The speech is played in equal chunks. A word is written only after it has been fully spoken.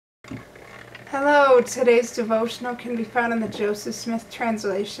Hello, today's devotional can be found in the Joseph Smith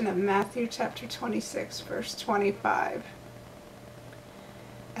translation of Matthew chapter 26, verse 25.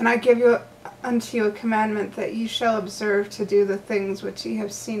 And I give unto you a commandment that ye shall observe to do the things which ye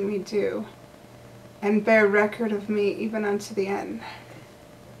have seen me do, and bear record of me even unto the end.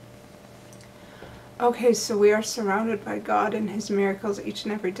 Okay, so we are surrounded by God and His miracles each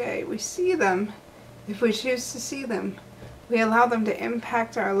and every day. We see them if we choose to see them. We allow them to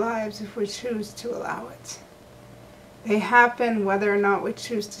impact our lives if we choose to allow it. They happen whether or not we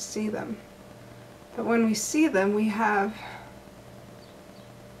choose to see them. But when we see them, we have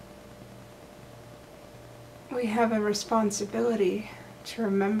a responsibility to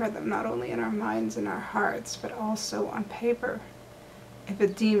remember them, not only in our minds and our hearts, but also on paper, if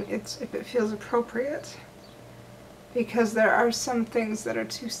it feels appropriate. Because there are some things that are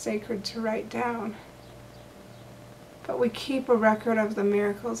too sacred to write down. But we keep a record of the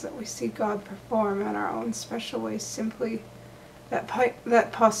miracles that we see God perform in our own special ways, simply that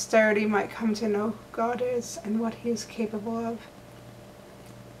posterity might come to know who God is and what He is capable of,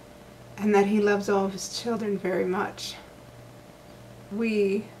 and that He loves all of His children very much.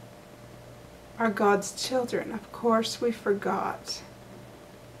 We are God's children. Of course, we forgot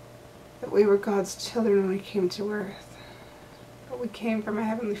that we were God's children when we came to earth, but we came from a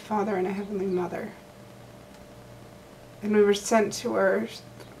Heavenly Father and a Heavenly Mother. And we were sent to earth,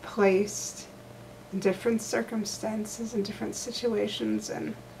 placed in different circumstances and different situations,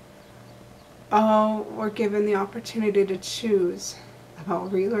 and all were given the opportunity to choose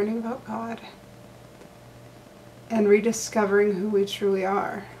about relearning about God and rediscovering who we truly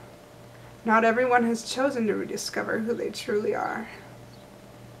are. Not everyone has chosen to rediscover who they truly are,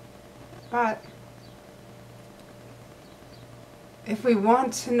 but if we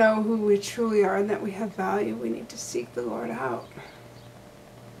want to know who we truly are and that we have value, we need to seek the Lord out.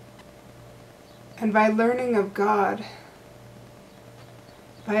 And by learning of God,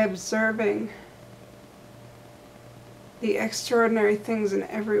 by observing the extraordinary things in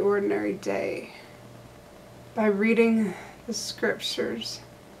every ordinary day, by reading the scriptures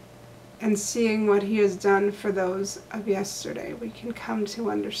and seeing what He has done for those of yesterday, we can come to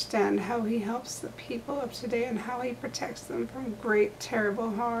understand how He helps the people of today and how He protects them from great,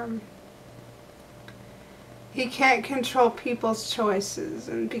 terrible harm. He can't control people's choices,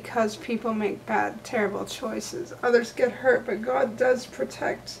 and because people make bad, terrible choices, others get hurt, but God does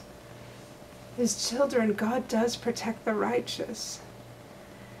protect His children. God does protect the righteous.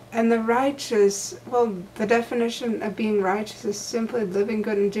 And the righteous, well, the definition of being righteous is simply living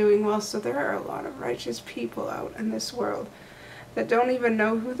good and doing well. So there are a lot of righteous people out in this world that don't even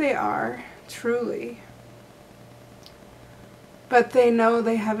know who they are, truly. But they know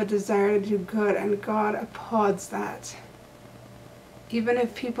they have a desire to do good, and God applauds that. Even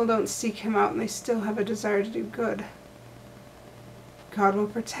if people don't seek Him out and they still have a desire to do good, God will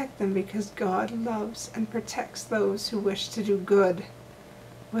protect them, because God loves and protects those who wish to do good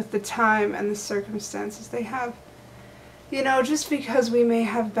with the time and the circumstances they have. You know, just because we may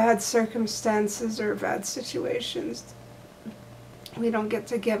have bad circumstances or bad situations, we don't get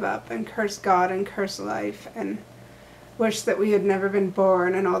to give up and curse God and curse life and wish that we had never been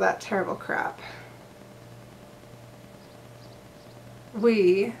born and all that terrible crap.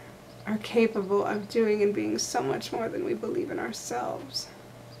 We are capable of doing and being so much more than we believe in ourselves.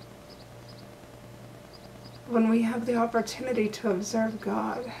 When we have the opportunity to observe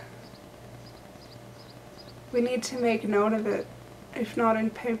God, we need to make note of it, if not in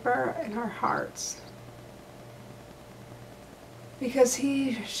paper, in our hearts. Because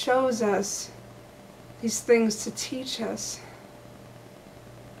He shows us these things to teach us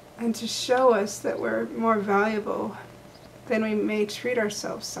and to show us that we're more valuable than we may treat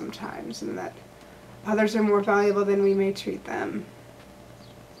ourselves sometimes, and that others are more valuable than we may treat them.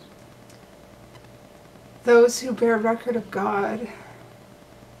 Those who bear record of God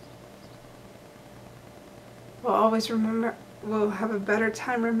will have a better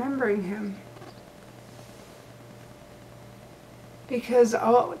time remembering Him. Because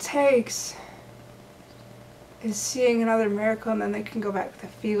all it takes is seeing another miracle, and then they can go back to the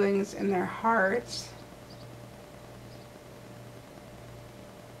feelings in their hearts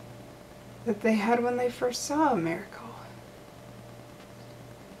that they had when they first saw a miracle.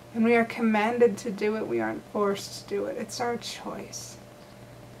 And we are commanded to do it. We aren't forced to do it. It's our choice.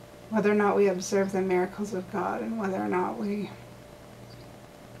 Whether or not we observe the miracles of God, and whether or not we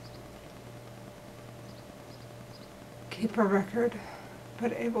keep a record.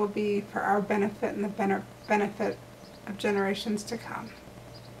 But it will be for our benefit and the benefit of generations to come.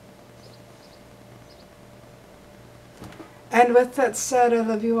 And with that said, I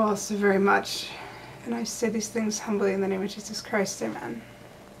love you all so very much. And I say these things humbly in the name of Jesus Christ. Amen.